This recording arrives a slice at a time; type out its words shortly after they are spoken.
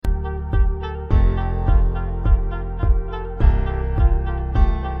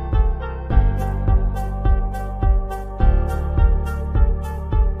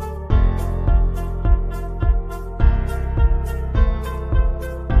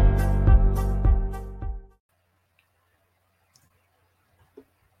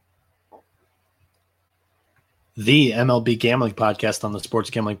The MLB Gambling Podcast on the Sports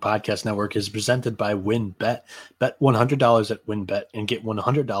Gambling Podcast Network is presented by WynnBET. Bet $100 at WynnBET and get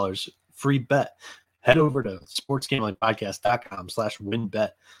 $100 free bet. Head over to sportsgamblingpodcast.com/WynnBET.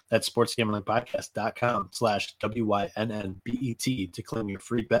 That's sportsgamblingpodcast.com/WYNNBET to claim your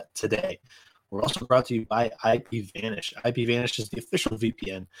free bet today. We're also brought to you by IPVanish. IPVanish is the official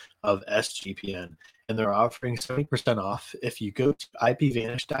VPN of SGPN, and they're offering 70% off if you go to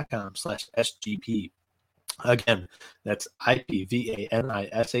IPVanish.com/SGP. Again, that's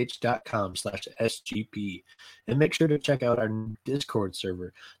IPVanish.com/SGP. And make sure to check out our Discord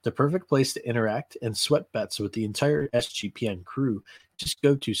server, the perfect place to interact and sweat bets with the entire SGPN crew. Just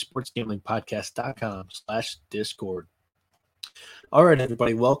go to sportsgamblingpodcast.com/Discord. All right,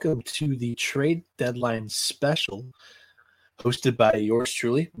 everybody, welcome to the trade deadline special hosted by yours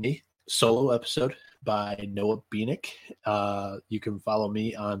truly, me, solo episode by Noah Beanick. You can follow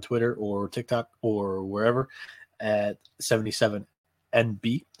me on Twitter or TikTok or wherever at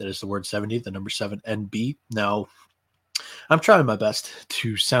 77NB. That is the word 70, the number 7NB. Now, I'm trying my best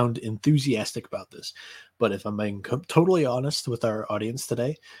to sound enthusiastic about this, but if I'm being totally honest with our audience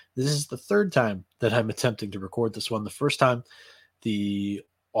today, this is the third time that I'm attempting to record this one. The first time, the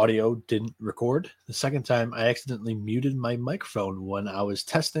audio didn't record. The second time, I accidentally muted my microphone when I was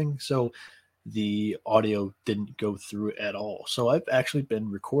testing, so the audio didn't go through at all. So I've actually been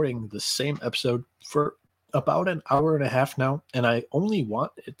recording the same episode for about an hour and a half now, and I only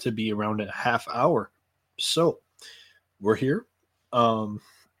want it to be around a half hour. So we're here. And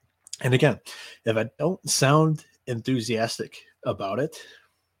again, if I don't sound enthusiastic about it,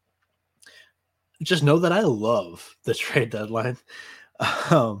 just know that I love the trade deadline.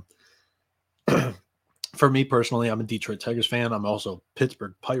 For me personally, I'm a Detroit Tigers fan. I'm also a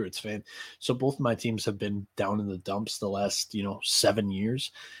Pittsburgh Pirates fan. So both my teams have been down in the dumps the last, 7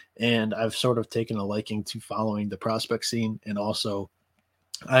 years. And I've sort of taken a liking to following the prospect scene. And also,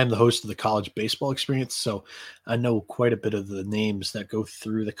 I am the host of the College Baseball Experience. So I know quite a bit of the names that go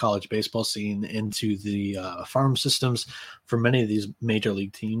through the college baseball scene into the farm systems for many of these major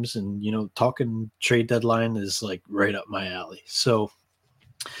league teams. And, talking trade deadline is like right up my alley. So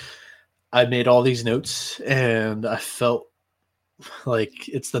I made all these notes and I felt like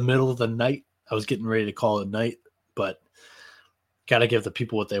it's the middle of the night. I was getting ready to call it night, but got to give the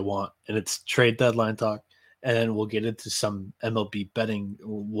people what they want. And it's trade deadline talk. And then we'll get into some MLB betting.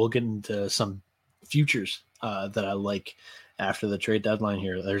 We'll get into some futures that I like after the trade deadline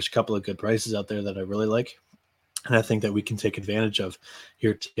here. There's a couple of good prices out there that I really like. And I think that we can take advantage of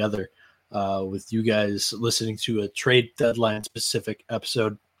here together with you guys listening to a trade deadline specific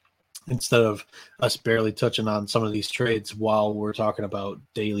episode, instead of us barely touching on some of these trades while we're talking about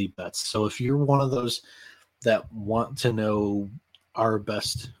daily bets. So if you're one of those that want to know our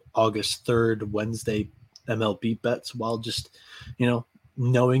best August 3rd, Wednesday MLB bets while just,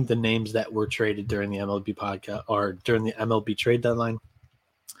 knowing the names that were traded during the MLB podcast or during the MLB trade deadline,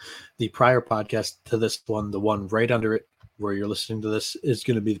 the prior podcast to this one, the one right under it where you're listening to this, is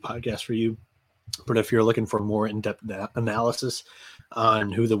going to be the podcast for you. But if you're looking for more in-depth analysis on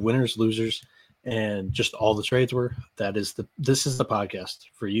who the winners, losers, and just all the trades were, this is the podcast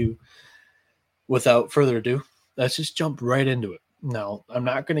for you. Without further ado, let's just jump right into it. Now, I'm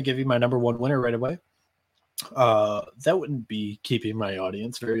not going to give you my number one winner right away. That wouldn't be keeping my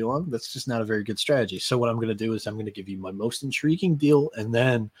audience very long. That's just not a very good strategy. So what I'm going to do is I'm going to give you my most intriguing deal, and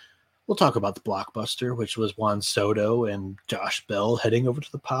then we'll talk about the blockbuster, which was Juan Soto and Josh Bell heading over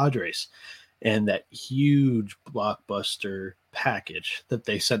to the Padres, and that huge blockbuster package that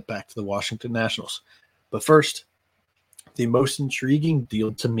they sent back to the Washington Nationals. But first, the most intriguing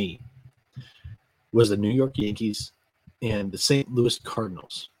deal to me was the New York Yankees and the St. Louis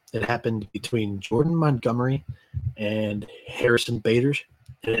Cardinals. It happened between Jordan Montgomery and Harrison Bader,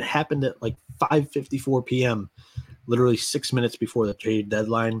 and it happened at like 5:54 p.m., literally 6 minutes before the trade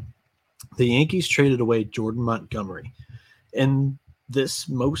deadline. The Yankees traded away Jordan Montgomery, and this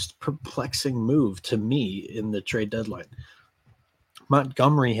most perplexing move to me in the trade deadline.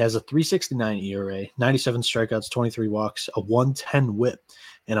 Montgomery has a 3.69 ERA, 97 strikeouts, 23 walks, a 110 whip,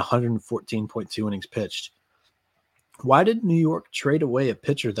 and 114.2 innings pitched. Why did New York trade away a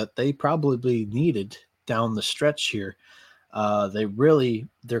pitcher that they probably needed down the stretch here?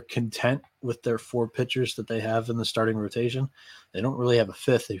 They're content with their four pitchers that they have in the starting rotation. They don't really have a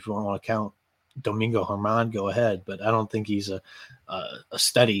fifth if you want to count Domingo Germán, go ahead, but I don't think he's a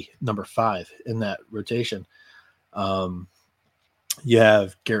steady number 5 in that rotation. You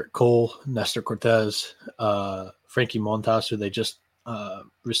have Garrett Cole, Nestor Cortez, Frankie Montas, who they just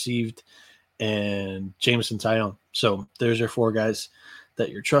received, and Jameson Taillon. So there's your four guys that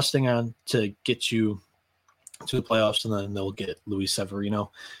you're trusting on to get you to the playoffs, and then they'll get Luis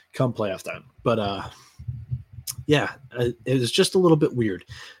Severino come playoff time. But yeah, it is just a little bit weird.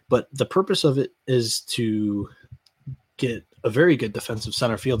 But the purpose of it is to get a very good defensive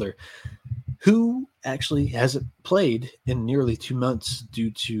center fielder who actually hasn't played in nearly 2 months due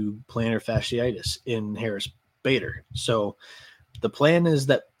to plantar fasciitis in Harris Bader. So the plan is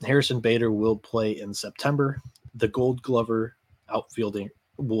that Harrison Bader will play in September. The Gold Glover outfielding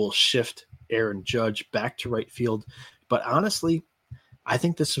will shift Aaron Judge back to right field. But honestly, I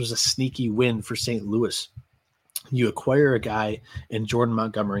think this was a sneaky win for St. Louis. You acquire a guy in Jordan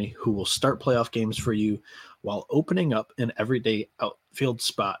Montgomery who will start playoff games for you while opening up an everyday outfield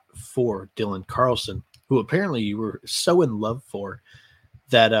spot for Dylan Carlson, who apparently you were so in love for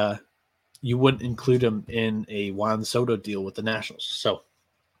that you wouldn't include him in a Juan Soto deal with the Nationals. So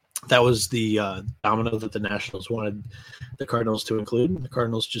that was the domino that the Nationals wanted the Cardinals to include. The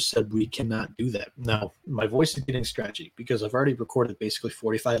Cardinals just said, we cannot do that. Now, my voice is getting scratchy because I've already recorded basically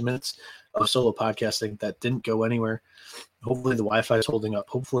 45 minutes of solo podcasting that didn't go anywhere. Hopefully the Wi-Fi is holding up.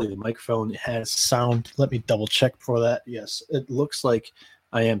 Hopefully the microphone has sound. Let me double check for that. Yes, it looks like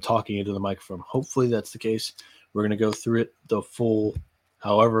I am talking into the microphone. Hopefully that's the case. We're going to go through it the full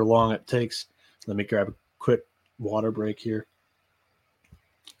however long it takes. Let me grab a quick water break here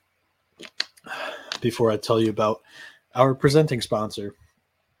before I tell you about our presenting sponsor,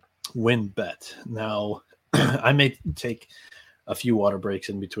 WynnBET. Now, I may take a few water breaks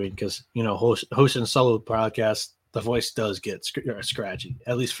in between because, hosting a solo podcast, the voice does get scratchy,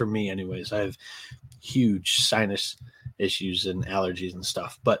 at least for me anyways. I have huge sinus issues and allergies and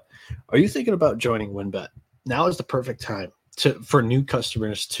stuff. But are you thinking about joining WynnBET? Now is the perfect time for new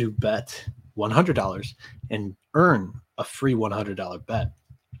customers to bet $100 and earn a free $100 bet.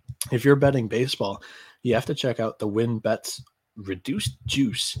 If you're betting baseball, you have to check out the WynnBET's reduced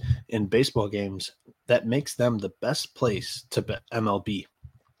juice in baseball games that makes them the best place to bet MLB.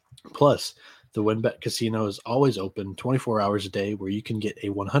 Plus, the WynnBET Casino is always open 24 hours a day where you can get a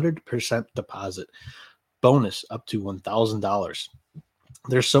 100% deposit bonus up to $1,000.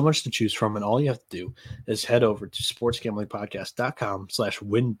 There's so much to choose from, and all you have to do is head over to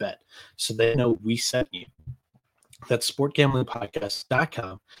sportsgamblingpodcast.com/WynnBET so they know we sent you. That's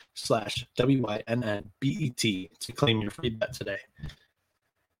sportgamblingpodcast.com/WYNNBET to claim your free bet today.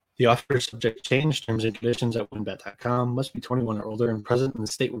 The offer is subject to change. Terms and conditions at wynnbet.com. Must be 21 or older and present in the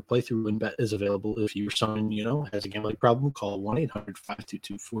state where playthrough WynnBET is available. If you or someone has a gambling problem, call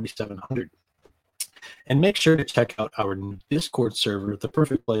 1-800-522-4700. And make sure to check out our new Discord server, the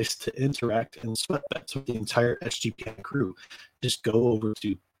perfect place to interact and sweat bets with the entire SGPN crew. Just go over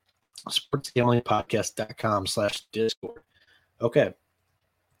to sportsgamblingpodcast.com/Discord. Okay.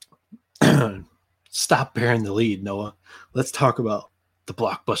 Stop bearing the lead, Noah. Let's talk about the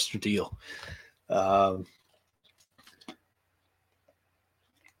blockbuster deal. The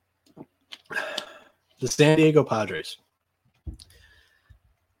San Diego Padres.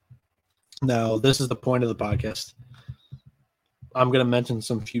 Now, this is the point of the podcast. I'm going to mention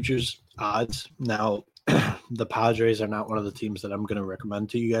some futures odds. Now, the Padres are not one of the teams that I'm going to recommend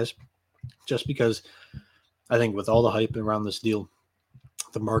to you guys, just because I think with all the hype around this deal,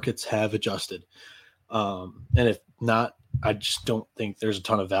 the markets have adjusted. And if not, I just don't think there's a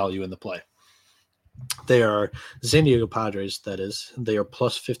ton of value in the play. They are the San Diego Padres, that is. They are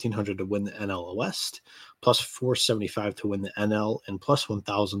plus 1,500 to win the NL West, plus 475 to win the NL, and plus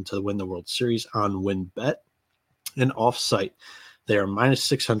 1,000 to win the World Series on WynnBET. And off-site, they are minus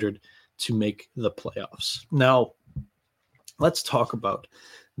 600 to make the playoffs. Now, let's talk about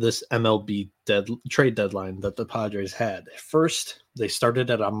this MLB trade deadline that the Padres had. First, they started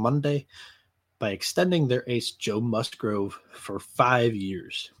it on Monday by extending their ace Joe Musgrove for 5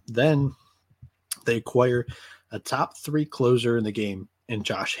 years. Then they acquire a top 3 closer in the game in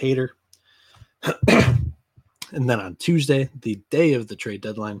Josh Hader. And then on Tuesday, the day of the trade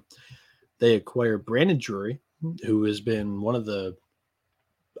deadline, they acquire Brandon Drury, who has been one of the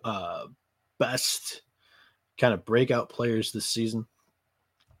best kind of breakout players this season.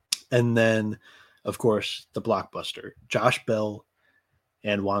 And then, of course, the blockbuster, Josh Bell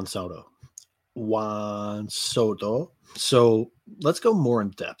and Juan Soto. So let's go more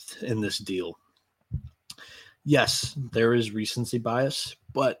in depth in this deal. Yes, there is recency bias,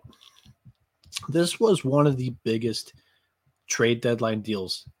 but this was one of the biggest trade deadline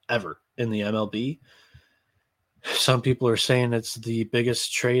deals ever in the MLB. Some people are saying it's the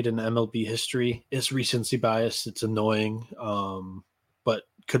biggest trade in MLB history. It's recency bias. It's annoying. But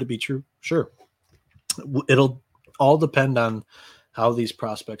could it be true? Sure. It'll all depend on how these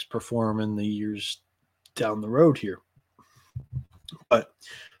prospects perform in the years down the road here. But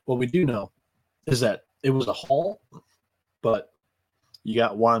what we do know is that it was a haul, but you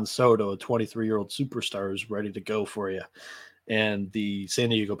got Juan Soto, a 23-year-old superstar who's ready to go for you. And the San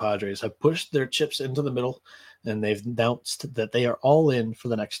Diego Padres have pushed their chips into the middle, and they've announced that they are all in for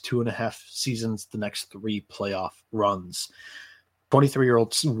the next 2.5 seasons, the next 3 playoff runs.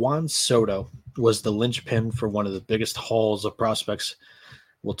 23-year-old Juan Soto was the linchpin for one of the biggest hauls of prospects.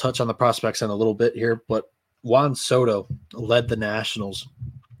 We'll touch on the prospects in a little bit here, but Juan Soto led the Nationals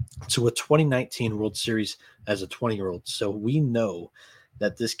to a 2019 World Series as a 20-year-old. So we know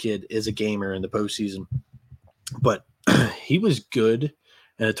that this kid is a gamer in the postseason. But he was good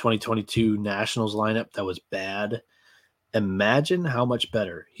in a 2022 Nationals lineup that was bad. Imagine how much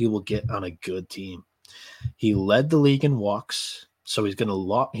better he will get on a good team. He led the league in walks, so he's going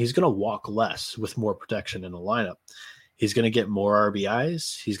to walk less with more protection in the lineup. He's going to get more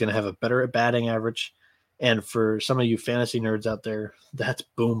RBIs. He's going to have a better batting average. And for some of you fantasy nerds out there, that's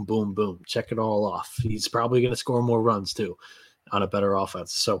boom, boom, boom. Check it all off. He's probably going to score more runs too on a better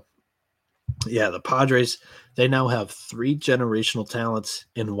offense. So, yeah, the Padres, they now have 3 generational talents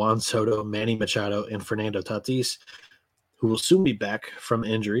in Juan Soto, Manny Machado, and Fernando Tatis, who will soon be back from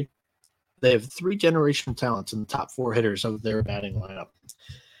injury. They have 3 generational talents in the top 4 hitters of their batting lineup.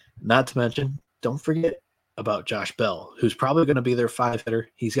 Not to mention, don't forget about Josh Bell, who's probably going to be their 5 hitter.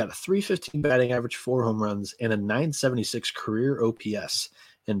 He's got a 315 batting average, 4 home runs, and a 976 career OPS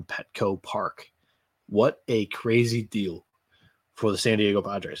in Petco Park. What a crazy deal for the San Diego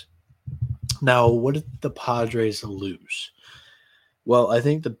Padres. Now, what did the Padres lose? Well, I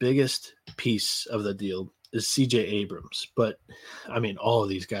think the biggest piece of the deal is CJ Abrams. But, I mean, all of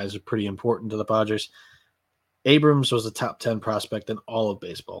these guys are pretty important to the Padres. Abrams was a top 10 prospect in all of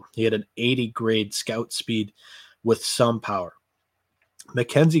baseball. He had an 80 grade scout speed with some power.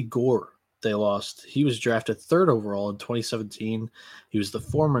 Mackenzie Gore, they lost. He was drafted 3rd overall in 2017. He was the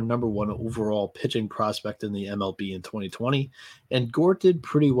former number 1 overall pitching prospect in the MLB in 2020. And Gore did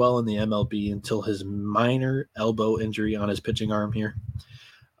pretty well in the MLB until his minor elbow injury on his pitching arm here.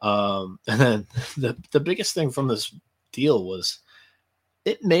 And then the biggest thing from this deal was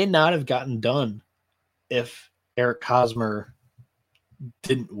it may not have gotten done if Eric Hosmer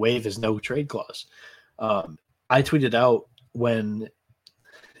didn't waive his no trade clause. I tweeted out when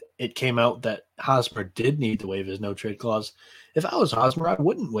it came out that Hosmer did need to waive his no trade clause. If I was Hosmer, I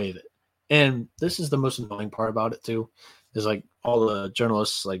wouldn't waive it. And this is the most annoying part about it too, is like all the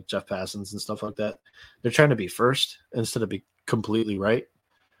journalists like Jeff Passons and stuff like that, they're trying to be first instead of be completely right.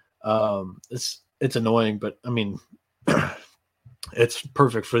 It's annoying, but I mean, it's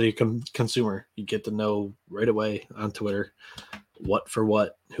perfect for the consumer. You get to know right away on Twitter what for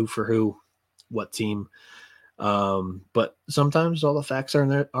what, who for who, what team. But sometimes all the facts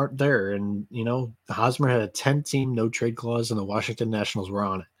aren't there. And, you know, Hosmer had a 10-team no-trade clause, and the Washington Nationals were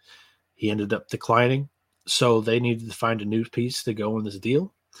on it. He ended up declining, so they needed to find a new piece to go in this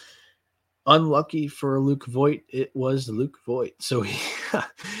deal. Unlucky for Luke Voit, it was Luke Voit. So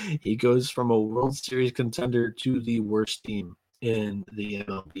he goes from a World Series contender to the worst team in the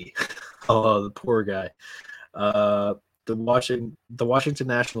MLB. Oh, the poor guy. The Washington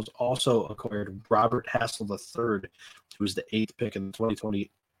Nationals also acquired Robert Hassel III, who was the 8th pick in the 2020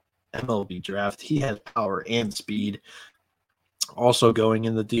 MLB draft. He has power and speed. Also going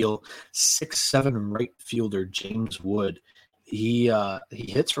in the deal, 6'7" right fielder James Wood. He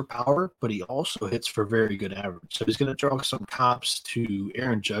hits for power, but he also hits for very good average. So he's going to draw some comps to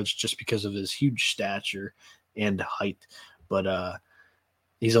Aaron Judge just because of his huge stature and height. But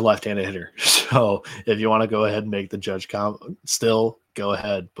he's a left-handed hitter. So if you want to go ahead and make the Judge comp, still go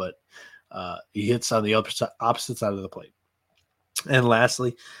ahead. But he hits on the opposite side of the plate. And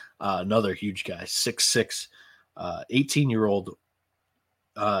lastly, another huge guy, 6'6", 18-year-old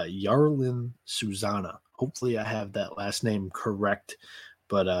Yarlin Susana. Hopefully I have that last name correct.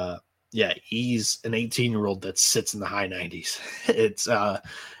 But yeah, he's an 18-year-old that sits in the high 90s. It's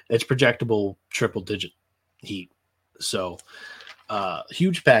projectable triple-digit heat. So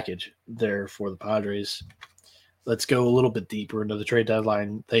huge package there for the Padres. Let's go a little bit deeper into the trade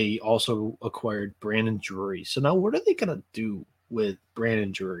deadline. They also acquired Brandon Drury. So now what are they going to do with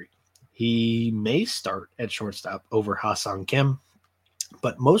Brandon Drury? He may start at shortstop over Ha-Seong Kim,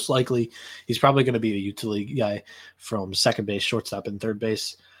 but most likely he's probably going to be a utility guy from second base, shortstop, and third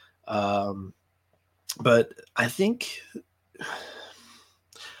base. But I think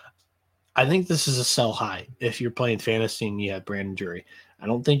this is a sell high if you're playing fantasy and you have Brandon Drury. I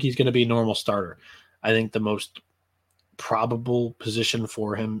don't think he's going to be a normal starter. I think the most probable position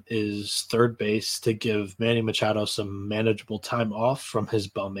for him is third base to give Manny Machado some manageable time off from his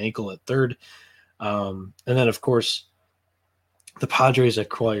bum ankle at third. And then, of course, the Padres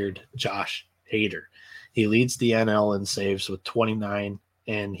acquired Josh Hader. He leads the NL in saves with 29,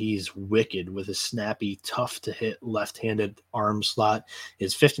 and he's wicked with his snappy, tough-to-hit left-handed arm slot.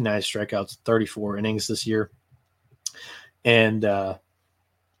 His 59 strikeouts, 34 innings this year. And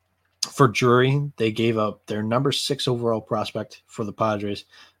for Drury, they gave up their number 6 overall prospect for the Padres,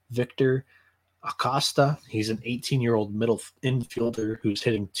 Victor Acosta. He's an 18-year-old middle infielder who's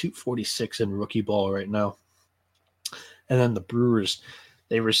hitting 246 in rookie ball right now. And then the Brewers,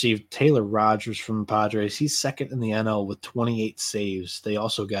 they received Taylor Rogers from the Padres. He's second in the NL with 28 saves. They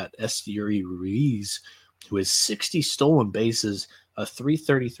also got Esteury Ruiz, who has 60 stolen bases, a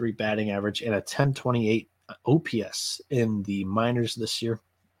 333 batting average, and a 1028 OPS in the minors this year.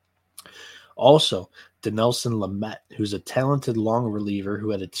 Also, Dinelson Lamet, who's a talented long reliever who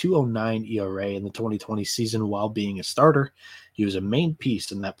had a 2.09 ERA in the 2020 season while being a starter. He was a main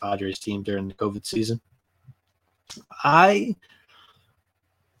piece in that Padres team during the COVID season. I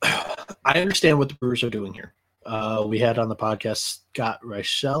understand what the Brewers are doing here. We had on the podcast Scott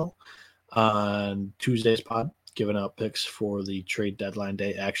Reichel on Tuesday's pod, giving out picks for the trade deadline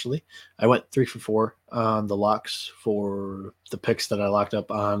day. Actually, I went 3 for 4 on the locks for the picks that I locked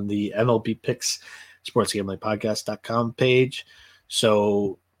up on the MLB Picks sportsgamblingpodcast.com page.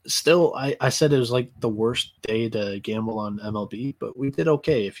 So still, I said it was like the worst day to gamble on MLB, but we did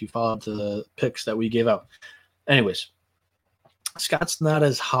okay if you followed the picks that we gave out. Anyways, Scott's not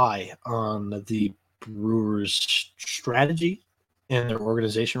as high on the Brewers' strategy and their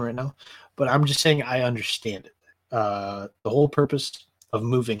organization right now, but I'm just saying I understand it. The whole purpose of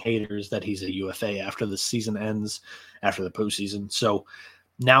moving Hader is that he's a UFA after the season ends, after the postseason. So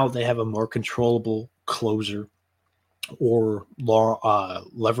now they have a more controllable closer or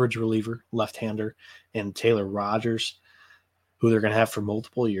leverage reliever, left-hander, and Taylor Rogers, who they're going to have for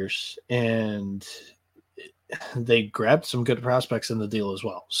multiple years. And they grabbed some good prospects in the deal as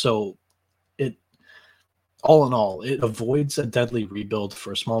well. So all in all, it avoids a deadly rebuild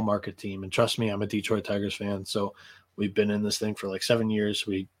for a small market team. And trust me, I'm a Detroit Tigers fan. So we've been in this thing for like 7 years.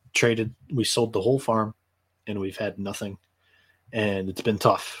 We sold the whole farm and we've had nothing. And it's been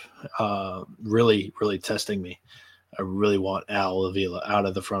tough, really, really testing me. I really want Al Avila out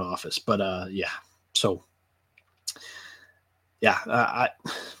of the front office. But I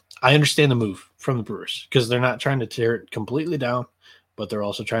understand the move from the Brewers because they're not trying to tear it completely down, but they're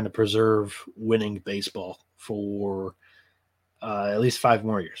also trying to preserve winning baseball for at least 5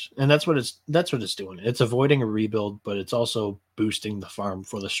 more years. And that's what it's doing. It's avoiding a rebuild, but it's also boosting the farm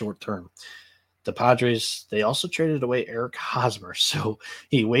for the short term. The Padres, they also traded away Eric Hosmer. So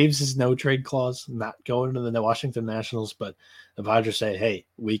he waives his no-trade clause, not going to the Washington Nationals, but the Padres say, hey,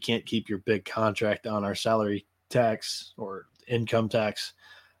 we can't keep your big contract on our salary tax or income tax,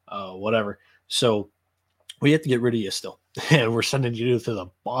 whatever. So we have to get rid of you still. And we're sending you to the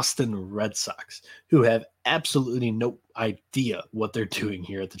Boston Red Sox, who have absolutely no idea what they're doing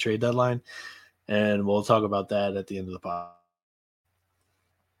here at the trade deadline. And we'll talk about that at the end of the pod.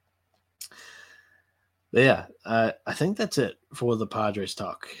 But yeah, I think that's it for the Padres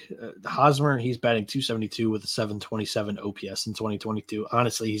talk. Hosmer, he's batting .272 with a 727 OPS in 2022.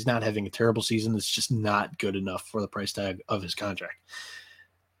 Honestly, he's not having a terrible season. It's just not good enough for the price tag of his contract.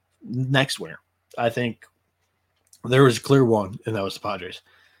 Next winner, I think there was a clear one, and that was the Padres.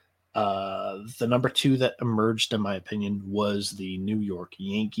 The number 2 that emerged, in my opinion, was the New York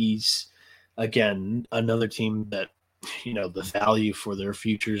Yankees. Again, another team that, the value for their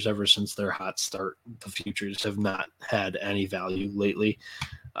futures ever since their hot start, the futures have not had any value lately.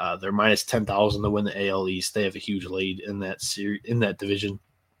 They're minus 10,000 to win the AL East. They have a huge lead in that division.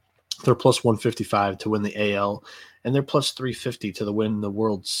 They're plus 155 to win the AL, and they're plus 350 to win the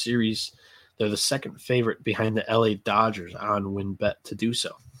World Series. They're the second favorite behind the LA Dodgers on WinBet to do so.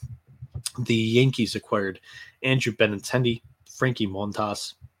 The Yankees acquired Andrew Benintendi, Frankie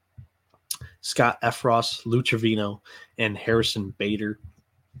Montas, Scott Effross, Lou Trevino, and Harrison Bader.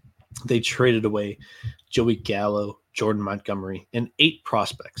 They traded away Joey Gallo, Jordan Montgomery, and 8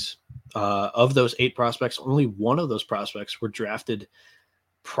 prospects. Of those 8 prospects, only one of those prospects were drafted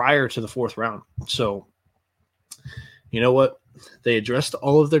prior to the 4th round. So, you know what? They addressed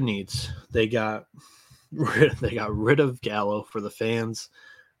all of their needs. They got rid of Gallo for the fans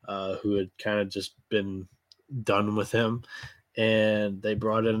who had kind of just been done with him. And they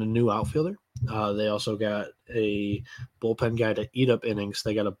brought in a new outfielder. They also got a bullpen guy to eat up innings.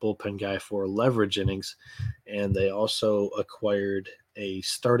 They got a bullpen guy for leverage innings. And they also acquired a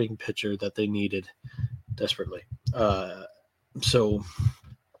starting pitcher that they needed desperately. So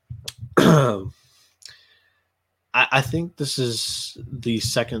I think this is the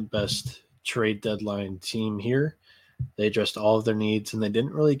second best trade deadline team here. They addressed all of their needs, and they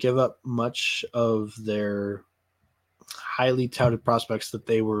didn't really give up much of their highly touted prospects that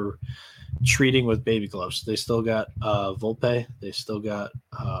they were treating with baby gloves. They still got Volpe, they still got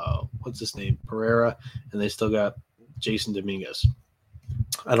what's his name, Pereira, and they still got Jason Dominguez.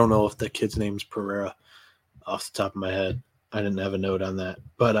 I don't know if the kid's name's Pereira off the top of my head. I didn't have a note on that.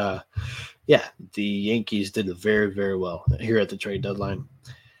 But yeah, the Yankees did very, very well here at the trade deadline.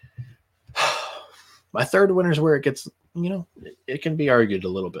 My third winner is where it gets, it can be argued a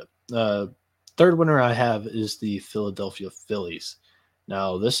little bit. Third winner I have is the Philadelphia Phillies.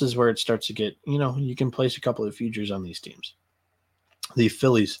 Now, this is where it starts to get, you can place a couple of futures on these teams. The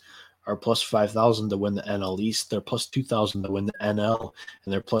Phillies are plus 5,000 to win the NL East. They're plus 2,000 to win the NL,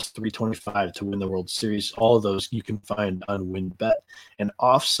 and they're plus 325 to win the World Series. All of those you can find on WinBet. And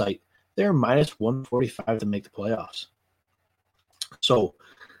off-site, they're minus 145 to make the playoffs. So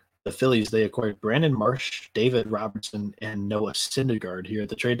the Phillies, they acquired Brandon Marsh, David Robertson, and Noah Syndergaard here at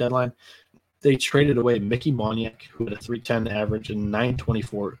the trade deadline. They traded away Mickey Moniak, who had a 310 average and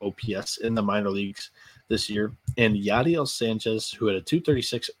 924 OPS in the minor leagues this year, and Yadiel Sanchez, who had a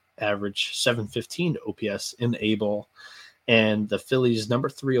 236 average, 715 OPS in A-ball, and the Phillies' number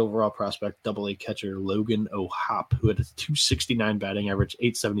 3 overall prospect, Double-A catcher Logan O'Hoppe, who had a 269 batting average,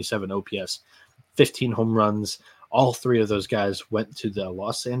 877 OPS, 15 home runs. All 3 of those guys went to the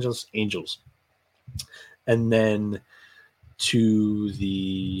Los Angeles Angels. And then to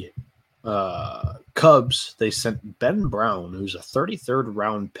the Cubs, they sent Ben Brown, who's a 33rd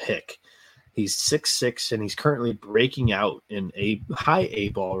round pick. He's 6'6", and he's currently breaking out in a high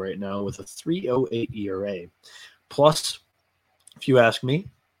A-ball right now with a 3.08 ERA. Plus, if you ask me,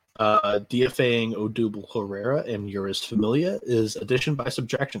 DFAing Odubel Herrera and Uris Familia is addition by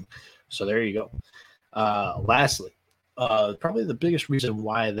subtraction. So there you go. Lastly, probably the biggest reason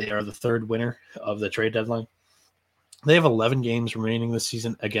why they are the third winner of the trade deadline. They have 11 games remaining this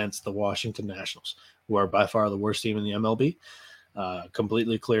season against the Washington Nationals, who are by far the worst team in the MLB.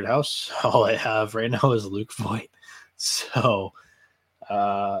 Completely cleared house. All I have right now is Luke Voit. So,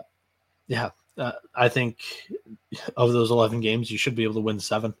 I think of those 11 games, you should be able to win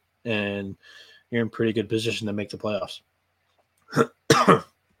 7, and you're in pretty good position to make the playoffs.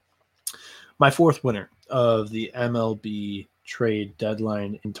 My fourth winner of the MLB trade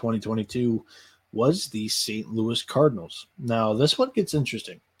deadline in 2022 was the St. Louis Cardinals. Now, this one gets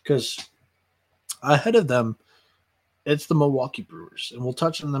interesting because ahead of them, it's the Milwaukee Brewers, and we'll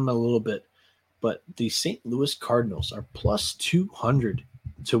touch on them a little bit. But the St. Louis Cardinals are plus 200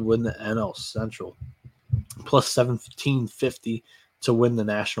 to win the NL Central, plus 1750 to win the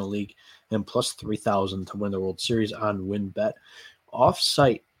National League, and plus 3,000 to win the World Series on WinBet.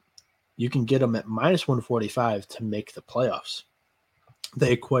 Off-site, you can get them at minus 145 to make the playoffs.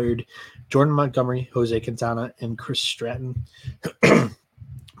 They acquired Jordan Montgomery, Jose Quintana, and Chris Stratton.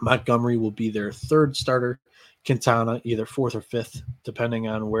 Montgomery will be their third starter. Quintana either fourth or fifth, depending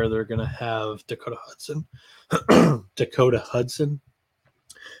on where they're going to have Dakota Hudson.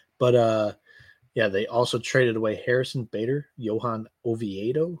 But they also traded away Harrison Bader, Johan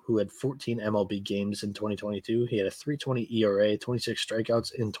Oviedo, who had 14 MLB games in 2022. He had a 3.20 ERA, 26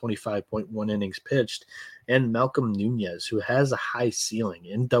 strikeouts in 25.1 innings pitched, and Malcolm Nunez, who has a high ceiling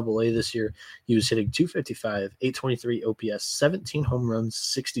in Double-A this year. He was hitting 255, 823 OPS, 17 home runs,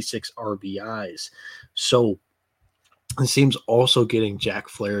 66 RBIs. So it seems also getting Jack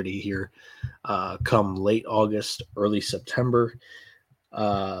Flaherty here come late August, early September,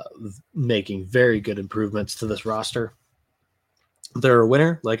 making very good improvements to this roster. They're a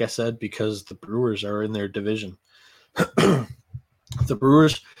winner, like I said, because the Brewers are in their division. The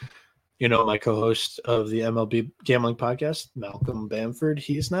Brewers, my co-host of the MLB Gambling Podcast, Malcolm Bamford,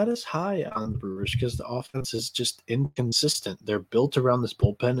 he's not as high on the Brewers because the offense is just inconsistent. They're built around this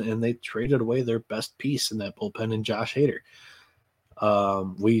bullpen, and they traded away their best piece in that bullpen in Josh Hader.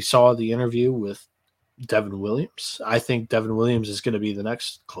 We saw the interview with Devin Williams. I think Devin Williams is going to be the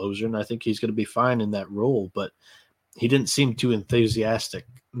next closer, and I think he's going to be fine in that role, but he didn't seem too enthusiastic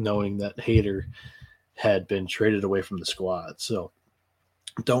knowing that Hader had been traded away from the squad. So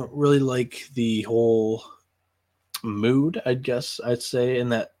don't really like the whole mood, I guess I'd say, in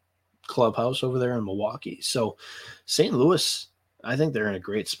that clubhouse over there in Milwaukee. So St. Louis, I think they're in a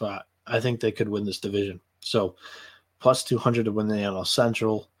great spot. I think they could win this division. So plus 200 to win the NL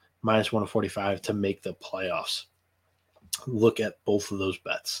Central, minus 145 to make the playoffs. Look at both of those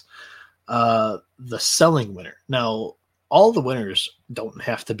bets. The selling winner. Now, all the winners don't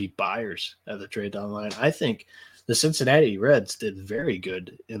have to be buyers at the trade deadline. I think the Cincinnati Reds did very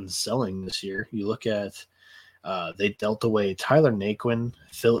good in selling this year. You look at They dealt away Tyler Naquin,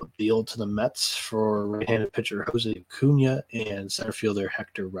 Philip Beal to the Mets for right-handed pitcher Jose Acuna and center fielder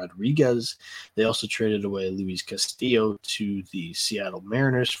Hector Rodriguez. They also traded away Luis Castillo to the Seattle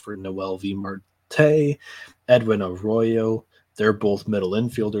Mariners for Noel V. Marte, Edwin Arroyo. They're both middle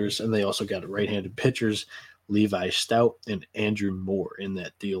infielders, and they also got right-handed pitchers Levi Stout and Andrew Moore in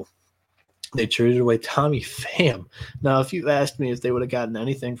that deal. They traded away Tommy Pham. Now, if you asked me if they would have gotten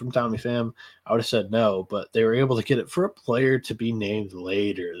anything from Tommy Pham, I would have said no, but they were able to get it for a player to be named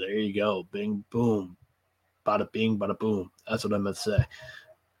later. There you go. Bing, boom. Bada bing, bada boom. That's what I meant to say.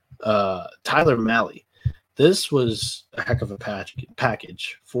 Tyler Mahle. This was a heck of a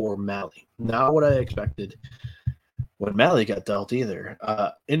package for Mahle. Not what I expected when Mahle got dealt either.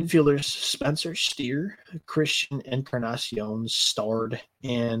 Infielders Spencer Steer, Christian Encarnacion starred,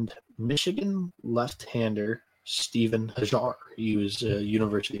 and Michigan left-hander Steven Hajar. He was a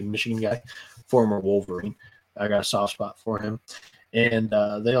University of Michigan guy, former Wolverine. I got a soft spot for him. And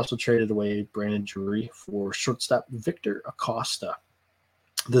they also traded away Brandon Drury for shortstop Victor Acosta.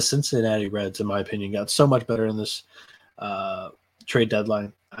 The Cincinnati Reds, in my opinion, got so much better in this trade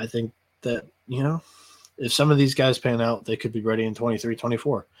deadline. I think that, if some of these guys pan out, they could be ready in 23,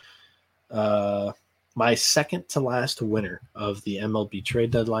 24. My second to last winner of the MLB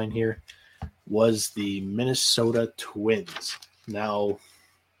trade deadline here was the Minnesota Twins. Now,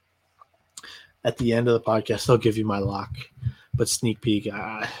 at the end of the podcast, I'll give you my lock, but sneak peek,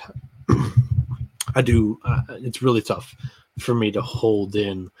 I do. It's really tough for me to hold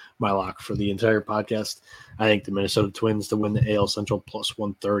in my lock for the entire podcast. I think the Minnesota Twins to win the AL Central plus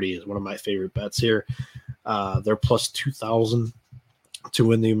 130 is one of my favorite bets here. They're plus 2,000 to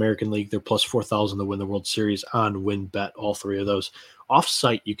win the American League. They're plus 4,000 to win the World Series on WinBet, all three of those.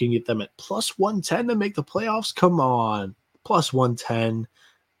 Off-site, you can get them at plus 110 to make the playoffs. Come on, plus 110.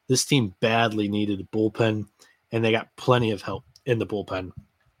 This team badly needed a bullpen, and they got plenty of help in the bullpen.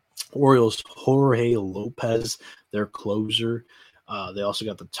 Orioles, Jorge Lopez, their closer. They also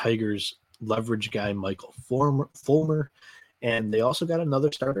got the Tigers leverage guy, Michael Fulmer. And they also got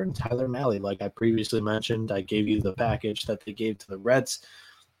another starter in Tyler Mahle. Like I previously mentioned, I gave you the package that they gave to the Reds.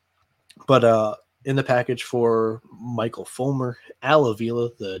 But in the package for Michael Fulmer, Al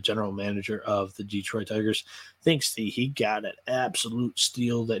Avila, the general manager of the Detroit Tigers, thinks he got an absolute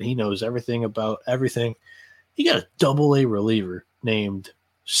steal, that he knows everything about everything. He got a double-A reliever named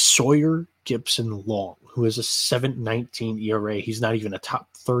Sawyer Gibson Long, who is a 7.19 ERA. He's not even a top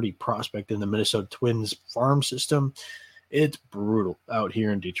 30 prospect in the Minnesota Twins farm system. It's brutal out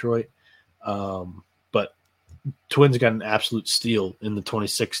here in Detroit. But Twins got an absolute steal in the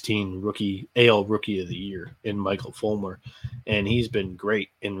 2016 AL Rookie of the Year in Michael Fulmer. And he's been great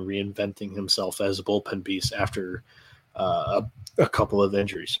in reinventing himself as a bullpen piece after a couple of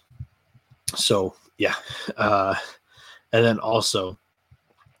injuries. So, yeah. And then also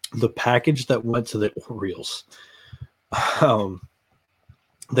the package that went to the Orioles.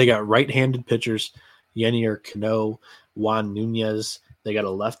 They got right-handed pitchers, Yenier Cano, Juan Nunez. They got a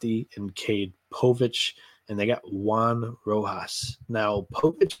lefty in Cade Povich, and they got Juan Rojas. Now,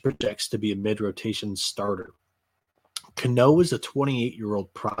 Povich projects to be a mid-rotation starter. Cano is a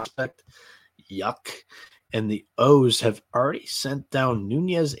 28-year-old prospect. Yuck. And the O's have already sent down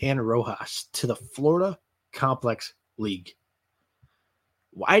Nunez and Rojas to the Florida Complex League.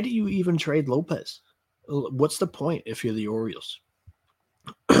 Why do you even trade Lopez? What's the point if you're the Orioles?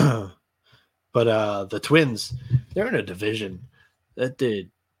 But the Twins, they're in a division that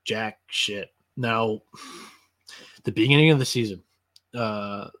did jack shit. Now, the beginning of the season,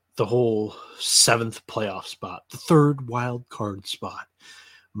 the whole 7th playoff spot, the 3rd wild card spot,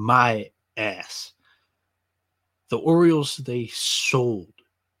 my ass. The Orioles, they sold.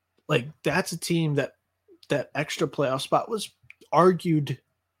 Like, that's a team that extra playoff spot was argued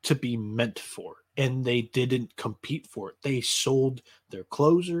to be meant for, and they didn't compete for it. They sold their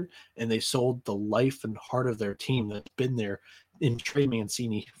closer, and they sold the life and heart of their team that's been there in Trey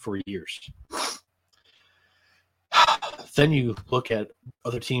Mancini for years. Then you look at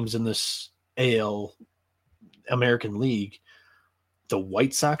other teams in this AL American League. The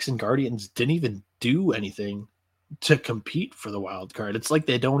White Sox and Guardians didn't even do anything to compete for the wild card. It's like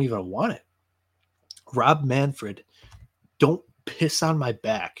they don't even want it. Rob Manfred, don't piss on my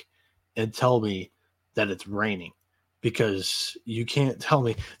back and tell me that it's raining, because you can't tell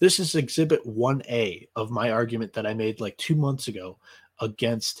me. This is exhibit 1A of my argument that I made like 2 months ago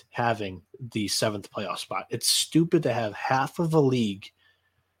against having the 7th playoff spot. It's stupid to have half of a league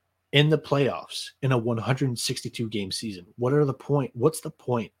in the playoffs in a 162 game season. What's the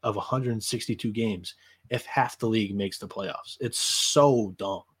point of 162 games if half the league makes the playoffs? It's so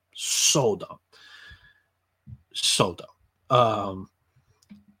dumb. So dumb. So dumb.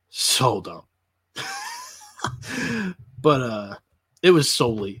 So dumb. But it was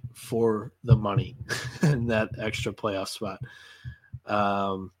solely for the money and that extra playoff spot.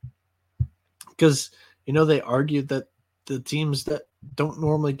 Because they argued that the teams that don't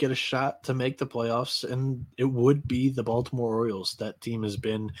normally get a shot to make the playoffs, and it would be the Baltimore Orioles. That team has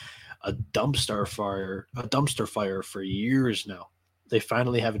been a dumpster fire for years now. They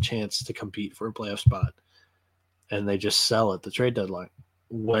finally have a chance to compete for a playoff spot, and they just sell at the trade deadline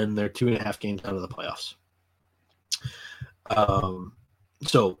when they're 2.5 games out of the playoffs.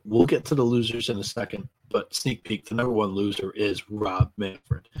 So we'll get to the losers in a second, but sneak peek, the number one loser is Rob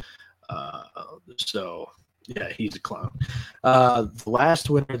Manfred. So yeah, he's a clown. The last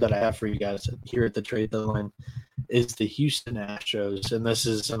winner that I have for you guys here at the trade deadline is the Houston Astros, and this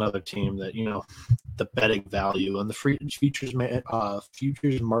is another team that the betting value and the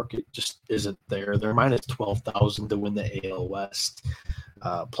futures market just isn't there. They're minus 12,000 to win the AL West,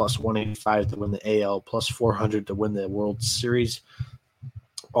 plus 185 to win the AL, plus 400 to win the World Series.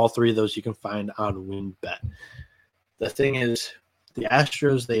 All three of those you can find on WinBet. The thing is, the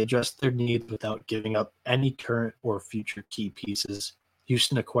Astros, they addressed their needs without giving up any current or future key pieces.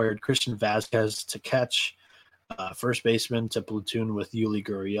 Houston acquired Christian Vasquez to catch, first baseman to platoon with Yuli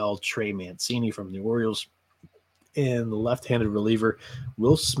Gurriel, Trey Mancini from the Orioles, and the left-handed reliever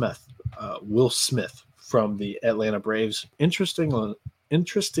Will Smith from the Atlanta Braves.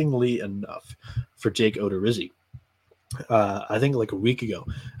 Interestingly enough, for Jake Odorizzi. I think like a week ago,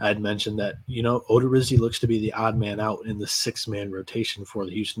 I had mentioned that, Odorizzi looks to be the odd man out in the 6-man rotation for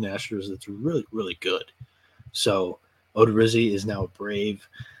the Houston Astros. That's really, really good. So Odorizzi is now a Brave.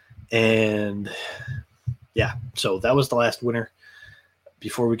 And yeah, so that was the last winner.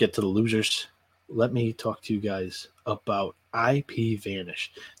 Before we get to the losers, let me talk to you guys about IPVanish.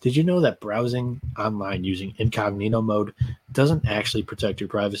 Did you know that browsing online using incognito mode doesn't actually protect your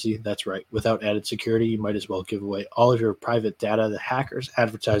privacy? That's right. Without added security, you might as well give away all of your private data to hackers,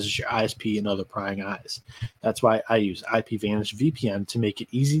 advertisers, your ISP, and other prying eyes. That's why I use IPVanish VPN to make it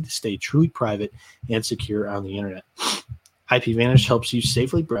easy to stay truly private and secure on the internet. IPVanish helps you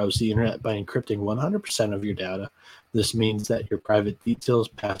safely browse the internet by encrypting 100% of your data. This means that your private details,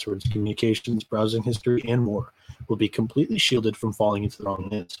 passwords, communications, browsing history, and more will be completely shielded from falling into the wrong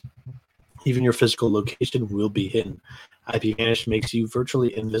hands. Even your physical location will be hidden. IPVanish makes you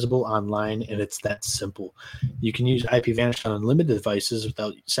virtually invisible online, and it's that simple. You can use IPVanish on unlimited devices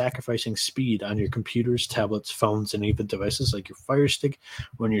without sacrificing speed on your computers, tablets, phones, and even devices like your Fire Stick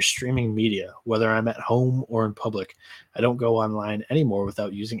when you're streaming media. Whether I'm at home or in public, I don't go online anymore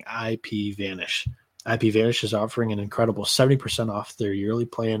without using IPVanish. IPVanish is offering an incredible 70% off their yearly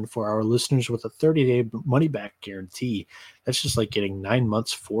plan for our listeners with a 30-day money-back guarantee. That's just like getting 9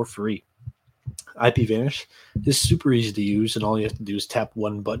 months for free. IPVanish is super easy to use, and all you have to do is tap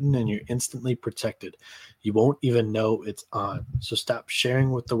one button and you're instantly protected. You won't even know it's on. So stop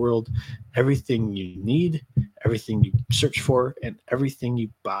sharing with the world everything you need, everything you search for, and everything you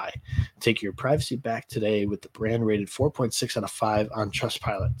buy. Take your privacy back today with the brand rated 4.6 out of 5 on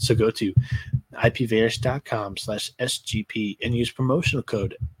Trustpilot. So go to IPVanish.com/SGP and use promotional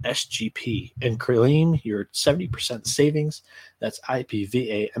code SGP and claim your 70% savings. That's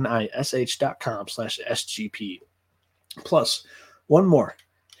IPVanish.com/SGP. Plus, one more.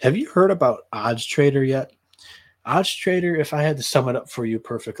 Have you heard about Odds Trader yet? Odds Trader, if I had to sum it up for you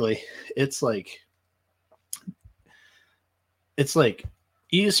perfectly, it's like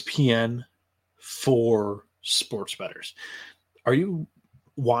ESPN for sports bettors. Are you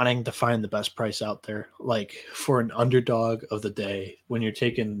wanting to find the best price out there, like for an underdog of the day, when you're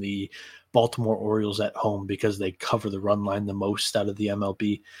taking the Baltimore Orioles at home because they cover the run line the most out of the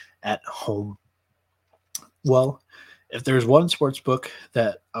MLB at home? Well, if there's one sports book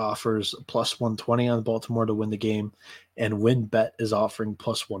that offers plus 120 on Baltimore to win the game, and WinBet is offering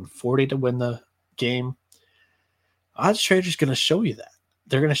plus 140 to win the game, Odds Trader is going to show you that.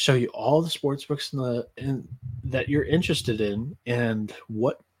 They're going to show you all the sports books that you're interested in and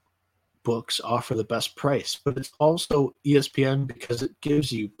what books offer the best price. But it's also ESPN because it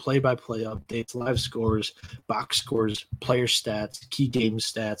gives you play-by-play updates, live scores, box scores, player stats, key game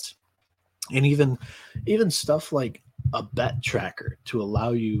stats, and even stuff like a bet tracker to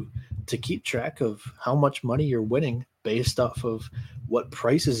allow you to keep track of how much money you're winning based off of what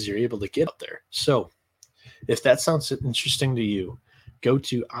prices you're able to get up there. So if that sounds interesting to you, go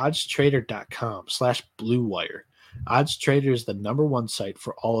to oddstrader.com/bluewire. Odds Trader is the number one site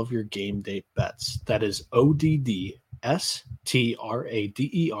for all of your game day bets. That is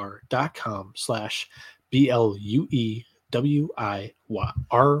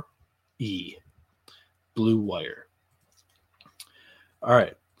oddstrader.com/BLUEWIRE. Blue Wire. All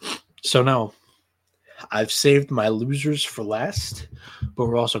right. So now I've saved my losers for last, but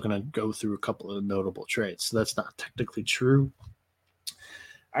we're also going to go through a couple of notable trades. So that's not technically true.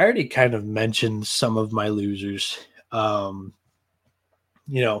 I already kind of mentioned some of my losers. I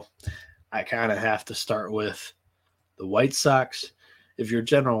kind of have to start with the White Sox. If your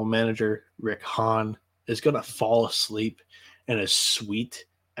general manager, Rick Hahn, is going to fall asleep in a suite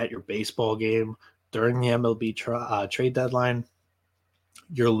at your baseball game during the MLB trade deadline,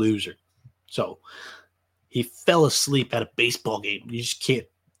 you're a loser. So he fell asleep at a baseball game. You just can't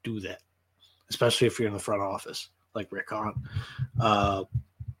do that, especially if you're in the front office like Rick Hahn.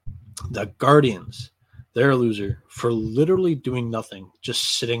 The Guardians, they're a loser for literally doing nothing,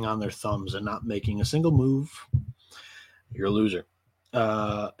 just sitting on their thumbs and not making a single move. You're a loser.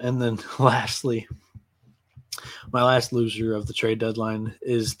 And then lastly, my last loser of the trade deadline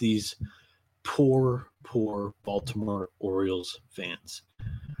is these poor Baltimore Orioles fans.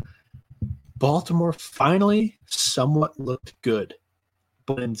 Baltimore finally somewhat looked good,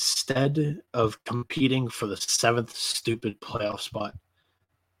 but instead of competing for the 7th stupid playoff spot,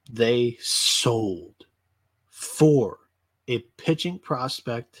 they sold for a pitching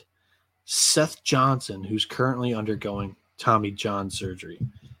prospect, Seth Johnson, who's currently undergoing Tommy John surgery.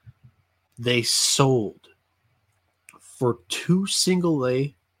 They sold for 2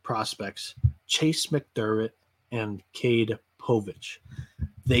 single-A prospects, Chase McDermott and Cade Povich.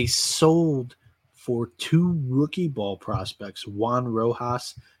 They sold for 2 rookie ball prospects, Juan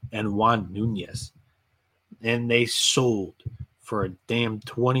Rojas and Juan Nunez. And they sold for a damn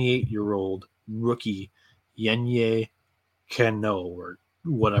 28-year-old rookie, Yenye Cano, or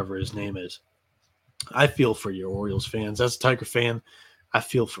whatever his name is. I feel for you, Orioles fans. As a Tiger fan, I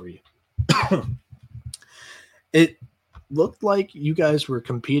feel for you. It looked like you guys were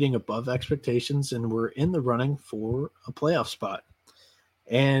competing above expectations and were in the running for a playoff spot.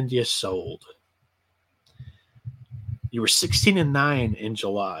 And you sold. You were 16-9 in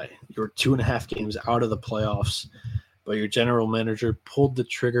July. You were 2.5 games out of the playoffs, but your general manager pulled the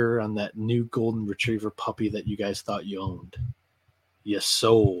trigger on that new golden retriever puppy that you guys thought you owned. You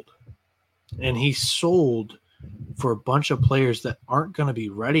sold. And he sold for a bunch of players that aren't going to be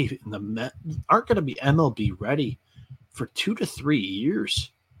ready aren't going to be MLB ready for 2 to 3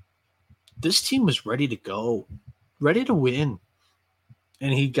 years. This team was ready to go, ready to win.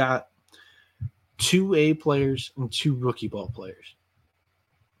 And he got 2 A players and 2 rookie ball players.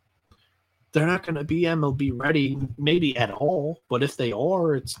 They're not going to be MLB ready, maybe at all, but if they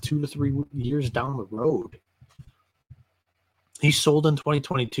are, it's 2 to 3 years down the road. He sold in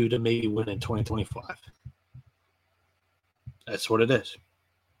 2022 to maybe win in 2025. That's what it is.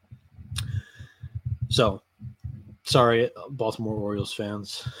 So, sorry, Baltimore Orioles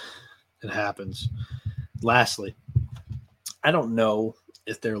fans. It happens. Lastly, I don't know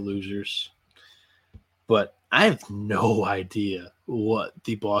if they're losers, but I have no idea what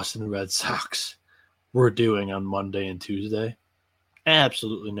the Boston Red Sox were doing on Monday and Tuesday.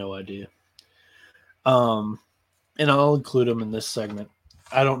 Absolutely no idea. And I'll include them in this segment.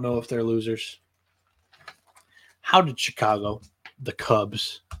 I don't know if they're losers. How did Chicago, the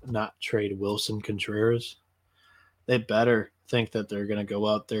Cubs, not trade Wilson Contreras? They better think that they're going to go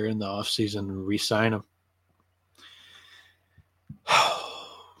out there in the offseason and re-sign him.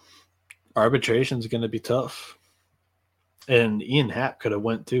 Arbitration is going to be tough. And Ian Happ could have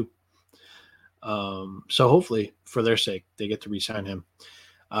went too. So hopefully, for their sake, they get to re-sign him.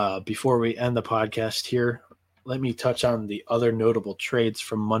 Before we end the podcast here, let me touch on the other notable trades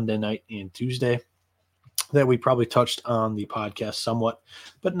from Monday night and Tuesday that we probably touched on the podcast somewhat,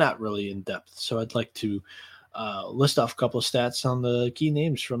 but not really in depth. So I'd like to list off a couple of stats on the key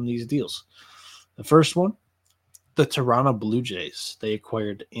names from these deals. The first one, the Toronto Blue Jays. They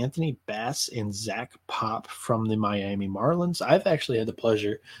acquired Anthony Bass and Zach Pop from the Miami Marlins. I've actually had the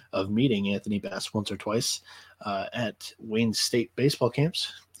pleasure of meeting Anthony Bass once or twice at Wayne State baseball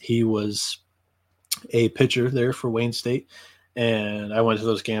camps. He was a pitcher there for Wayne State, and I went to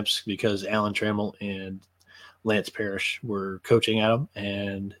those camps because Alan Trammell and Lance Parrish were coaching at them,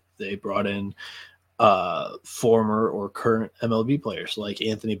 and they brought in former or current MLB players like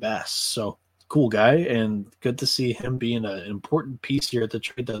Anthony Bass. So cool guy, and good to see him being an important piece here at the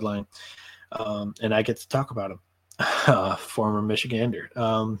trade deadline. And I get to talk about him, former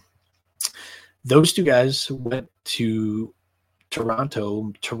Michigander. Those 2 guys went to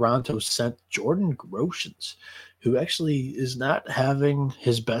Toronto. Toronto sent Jordan Groshans, who actually is not having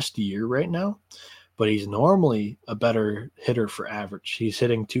his best year right now, but he's normally a better hitter for average. He's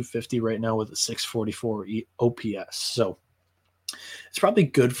hitting 250 right now with a 644 OPS. So It's probably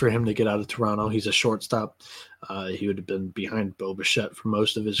good for him to get out of Toronto. He's a shortstop. He would have been behind Bo Bichette for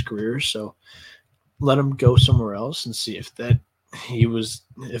most of his career, so let him go somewhere else and see if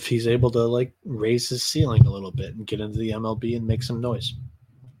he's able to like raise his ceiling a little bit and get into the MLB and make some noise.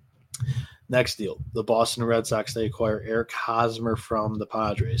 Next deal, the Boston Red Sox, they acquire Eric Hosmer from the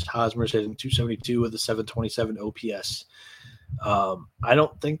Padres. Hosmer's hitting 272 with a 727 OPS. I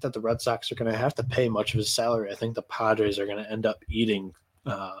don't think that the Red Sox are going to have to pay much of his salary. I think the Padres are going to end up eating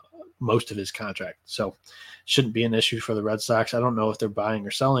most of his contract. So shouldn't be an issue for the Red Sox. I don't know if they're buying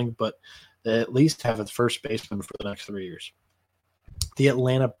or selling, but they at least have a first baseman for the next 3 years. The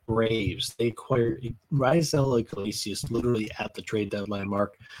Atlanta Braves, they acquired Raisel Iglesias literally at the trade deadline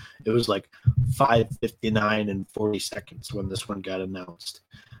mark. It was like 5:59 and 40 seconds when this one got announced.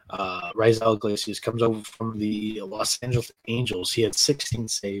 Raisel Iglesias comes over from the Los Angeles Angels. He had 16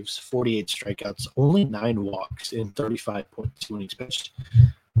 saves, 48 strikeouts, only 9 walks in 35.2 innings pitched.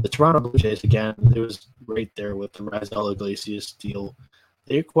 The Toronto Blue Jays, again, it was right there with the Raisel Iglesias deal.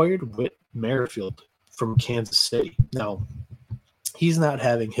 They acquired Whit Merrifield from Kansas City. Now, he's not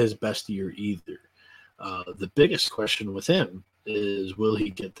having his best year either. The biggest question with him is, will he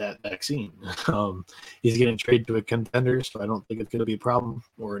get that vaccine? He's getting traded to a contender, so I don't think it's going to be a problem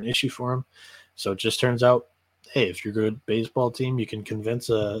or an issue for him. So it just turns out, hey, if you're a good baseball team, you can convince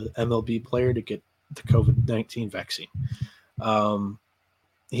a MLB player to get the COVID-19 vaccine.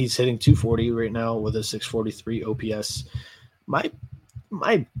 He's hitting 240 right now with a 643 OPS. My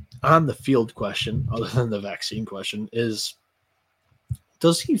on the field question, other than the vaccine question, is,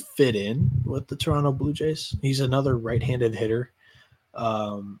 does he fit in with the Toronto Blue Jays? He's another right-handed hitter,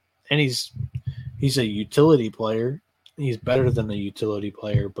 and he's a utility player. He's better than a utility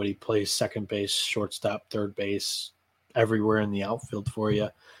player, but he plays second base, shortstop, third base, everywhere in the outfield for you.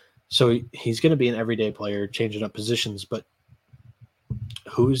 So he's going to be an everyday player, changing up positions, but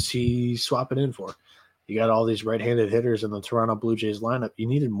who's he swapping in for? You got all these right-handed hitters in the Toronto Blue Jays lineup. You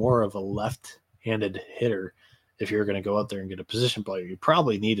needed more of a left-handed hitter. If you're going to go out there and get a position player, you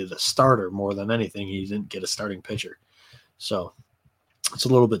probably needed a starter more than anything. You didn't get a starting pitcher. So it's a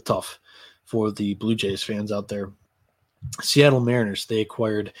little bit tough for the Blue Jays fans out there. Seattle Mariners, they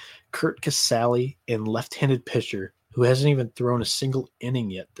acquired Kurt Casale, and left-handed pitcher who hasn't even thrown a single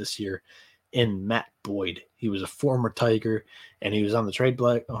inning yet this year, in Matt Boyd. He was a former Tiger, and he was on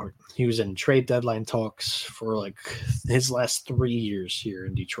the he was in trade deadline talks for like his last 3 years here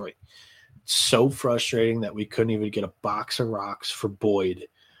in Detroit. So frustrating that we couldn't even get a box of rocks for Boyd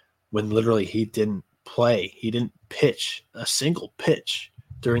when literally he didn't play. He didn't pitch a single pitch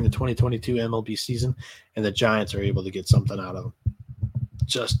during the 2022 MLB season, and the Giants are able to get something out of him.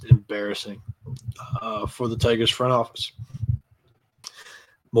 Just embarrassing for the Tigers front office.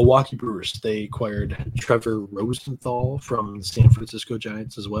 Milwaukee Brewers, they acquired Trevor Rosenthal from the San Francisco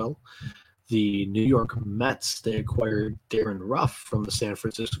Giants as well. The New York Mets, they acquired Darren Ruff from the San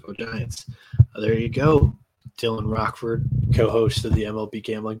Francisco Giants. There you go, Dylan Rockford, co-host of the MLB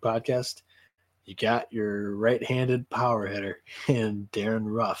Gambling Podcast. You got your right-handed power hitter in Darren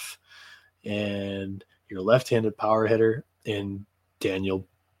Ruff, and your left-handed power hitter in Daniel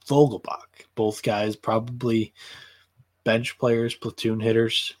Vogelbach. Both guys probably bench players, platoon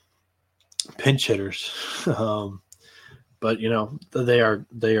hitters, pinch hitters. But, you know, they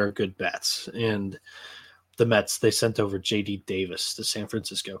are good bats. And the Mets, they sent over J.D. Davis to San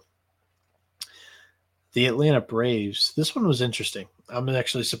Francisco. The Atlanta Braves, this one was interesting. I'm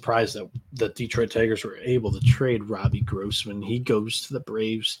actually surprised that the Detroit Tigers were able to trade Robbie Grossman. He goes to the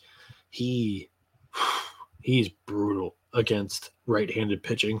Braves. He's brutal against right-handed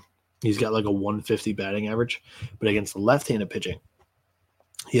pitching. He's got like a 150 batting average. But against the left-handed pitching,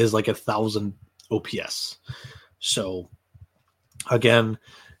 he has like 1,000 OPS. So, again,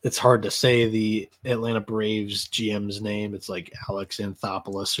 it's hard to say the Atlanta Braves GM's name. It's like Alex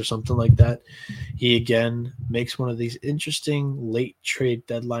Anthopoulos or something like that. He, again, makes one of these interesting late trade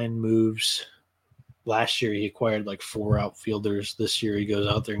deadline moves. Last year, he acquired like 4 outfielders. This year, he goes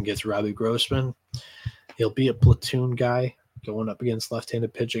out there and gets Robbie Grossman. He'll be a platoon guy going up against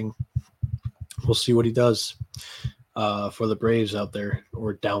left-handed pitching. We'll see what he does for the Braves out there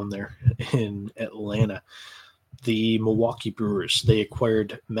or down there in Atlanta. The Milwaukee Brewers, they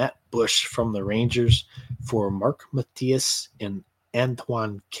acquired Matt Bush from the Rangers for Mark Matias and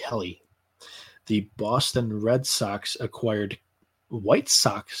Antoine Kelly. The Boston Red Sox acquired White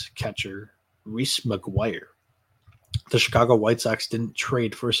Sox catcher Reese McGuire. The Chicago White Sox didn't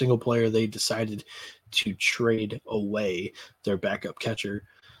trade for a single player. They decided to trade away their backup catcher.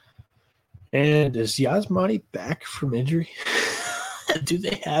 And is Yasmani back from injury? Do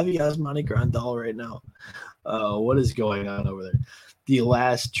they have Yasmani Grandal right now? What is going on over there? The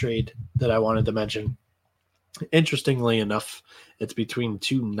last trade that I wanted to mention, interestingly enough, it's between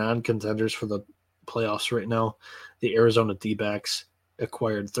two non-contenders for the playoffs right now. The Arizona D-backs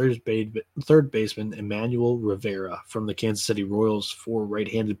acquired third baseman Emmanuel Rivera from the Kansas City Royals for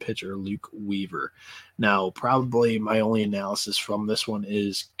right-handed pitcher Luke Weaver. Now, probably my only analysis from this one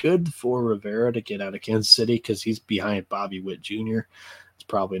is good for Rivera to get out of Kansas City because he's behind Bobby Witt Jr. It's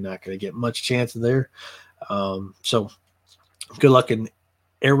probably not going to get much chance there. So good luck in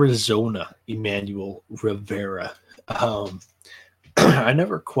Arizona, Emmanuel Rivera. I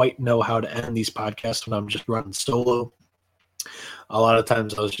never quite know how to end these podcasts when I'm just running solo. A lot of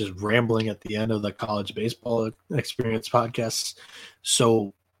times I was just rambling at the end of the college baseball experience podcasts.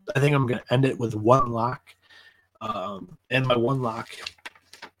 So I think I'm going to end it with one lock. And my one lock,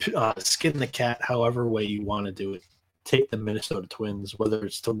 skin the cat however way you want to do it. Take the Minnesota Twins, whether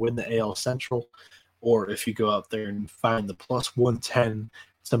it's to win the AL Central or if you go out there and find the plus 110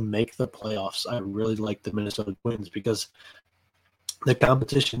 to make the playoffs. I really like the Minnesota Twins because the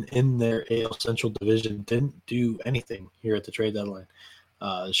competition in their AL Central division didn't do anything here at the trade deadline.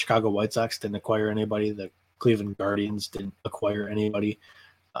 The Chicago White Sox didn't acquire anybody. The Cleveland Guardians didn't acquire anybody.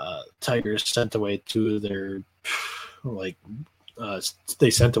 Tigers sent away two of their,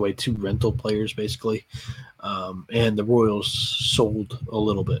 they sent away two rental players basically. And the Royals sold a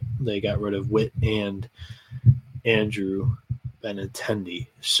little bit. They got rid of Witt and Andrew Benintendi.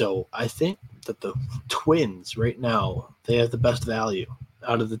 So I think that the Twins right now, they have the best value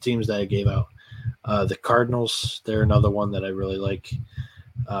out of the teams that I gave out. The Cardinals, they're another one that I really like.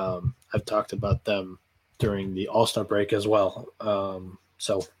 I've talked about them during the All-Star break as well.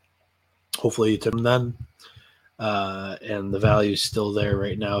 So hopefully you took them then. And the value is still there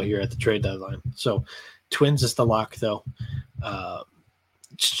right now here at the trade deadline. So Twins is the lock, though.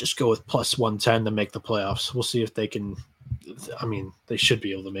 Just go with plus 110 to make the playoffs. We'll see if they can. I mean, they should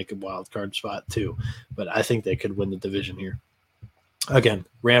be able to make a wild card spot too, but I think they could win the division here. Again,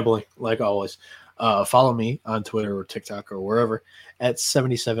 rambling like always. Follow me on Twitter or TikTok or wherever at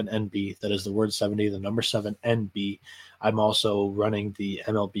 77NB. That is the word 70, the number 7NB. I'm also running the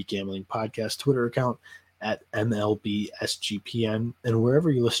MLB Gambling Podcast Twitter account at MLBSGPN. And wherever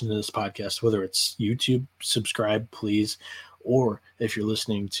you listen to this podcast, whether it's YouTube, subscribe, please. Or if you're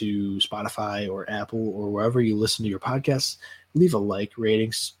listening to Spotify or Apple or wherever you listen to your podcasts, leave a like,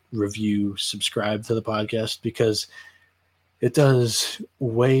 ratings, review, subscribe to the podcast because it does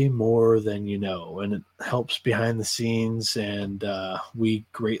way more than you know, and it helps behind the scenes, and we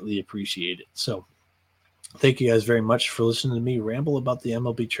greatly appreciate it. So thank you guys very much for listening to me ramble about the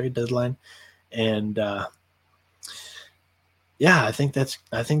MLB trade deadline. And yeah, I think that's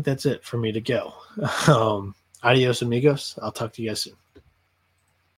it for me to go. Adios, amigos. I'll talk to you guys soon.